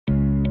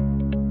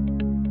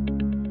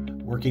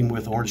Working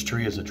with Orange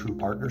Tree is a true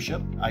partnership.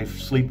 I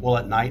sleep well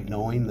at night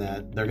knowing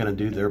that they're going to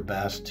do their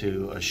best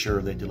to assure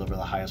they deliver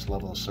the highest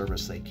level of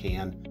service they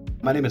can.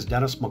 My name is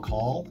Dennis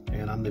McCall,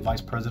 and I'm the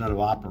Vice President of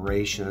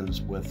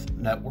Operations with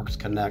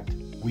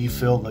ClientConnect. We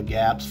fill the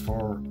gaps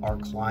for our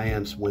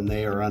clients when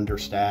they are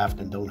understaffed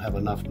and don't have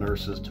enough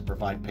nurses to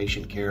provide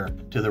patient care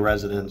to the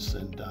residents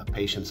and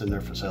patients in their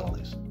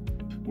facilities.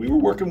 We were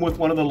working with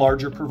one of the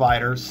larger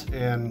providers,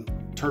 and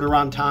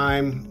turnaround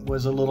time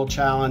was a little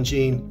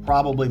challenging.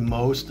 Probably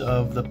most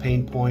of the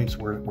pain points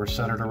were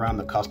centered around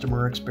the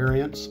customer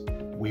experience.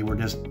 We were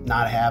just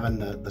not having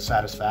the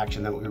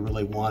satisfaction that we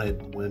really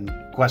wanted when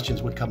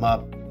questions would come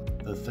up.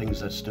 The things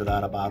that stood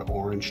out about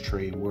Orange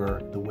Tree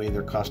were the way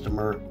their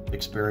customer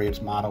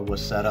experience model was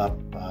set up,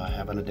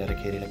 having a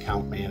dedicated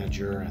account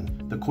manager,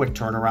 and the quick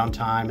turnaround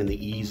time and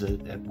the ease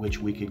at which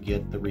we could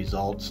get the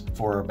results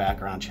for our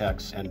background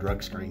checks and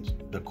drug screens.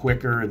 The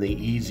quicker and the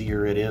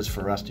easier it is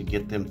for us to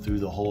get them through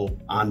the whole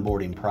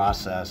onboarding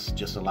process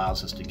just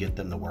allows us to get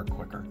them to work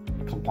quicker.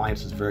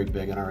 Compliance is very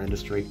big in our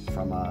industry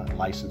from a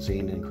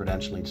licensing and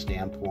credentialing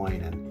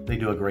standpoint, and they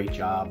do a great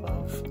job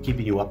of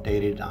keeping you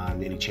updated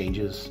on any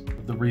changes.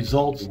 The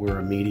results were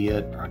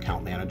immediate. Our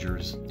account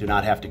managers do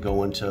not have to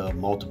go into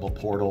multiple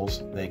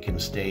portals. They can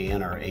stay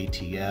in our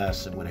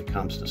ATS, and when it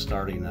comes to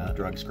starting a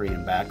drug screen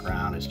and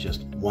background, it's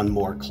just one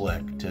more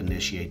click to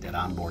initiate that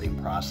onboarding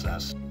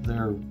process.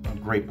 They're a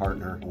great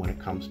partner when it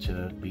comes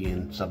to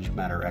being subject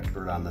matter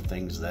expert on the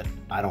things that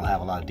I don't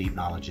have a lot of deep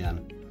knowledge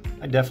in.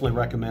 I definitely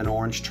recommend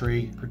Orange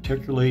Tree,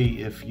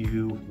 particularly if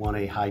you want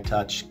a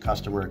high-touch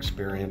customer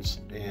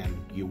experience and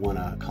you want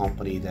a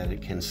company that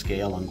it can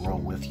scale and grow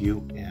with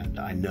you. And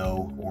I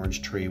know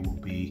Orange Tree will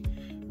be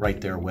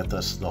right there with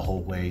us the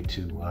whole way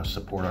to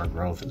support our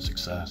growth and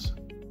success.